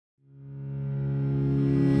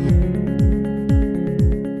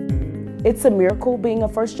It's a miracle being a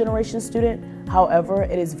first-generation student. However,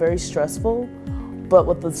 it is very stressful, but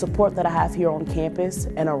with the support that I have here on campus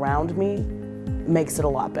and around me, makes it a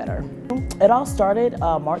lot better. It all started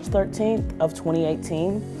March 13th of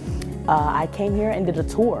 2018. I came here and did a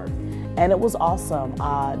tour, and it was awesome.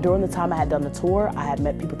 During the time I had done the tour, I had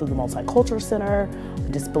met people through the Multicultural Center,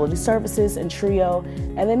 Disability Services, and TRIO,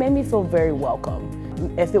 and they made me feel very welcome.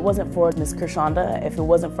 If it wasn't for Ms. Kershonda, if it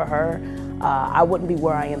wasn't for her, I wouldn't be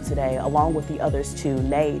where I am today, along with the others too,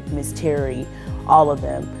 Nate, Ms. Terry, all of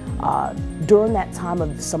them. During that time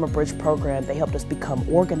of the Summer Bridge program, they helped us become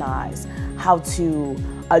organized, how to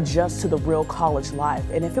adjust to the real college life.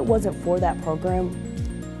 And if it wasn't for that program,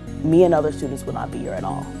 me and other students would not be here at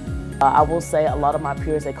all. I will say a lot of my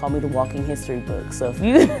peers, they call me the walking history book. So if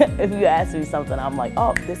you if you ask me something, I'm like,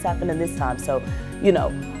 oh, this happened in this time. So, you know,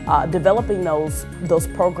 developing those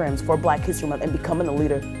programs for Black History Month and becoming a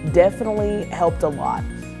leader definitely helped a lot.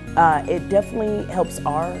 It definitely helps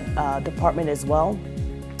our department as well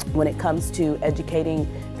when it comes to educating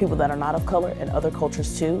people that are not of color and other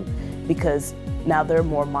cultures too, because now they're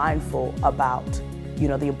more mindful about, you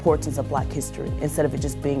know, the importance of Black history instead of it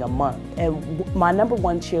just being a month. And my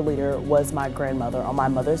 #1 cheerleader was my grandmother on my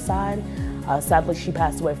mother's side. Sadly, she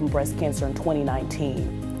passed away from breast cancer in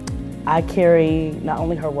 2019. I carry not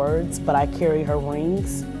only her words, but I carry her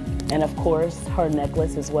rings and of course her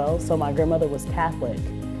necklace as well. So my grandmother was Catholic,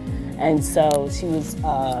 and so she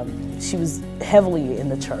was heavily in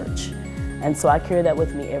the church. And so I carry that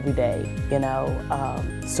with me every day, you know.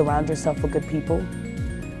 Surround yourself with good people,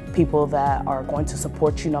 people that are going to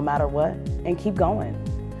support you no matter what, and keep going.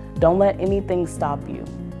 Don't let anything stop you.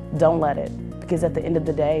 Don't let it, because at the end of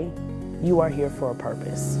the day, you are here for a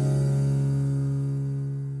purpose.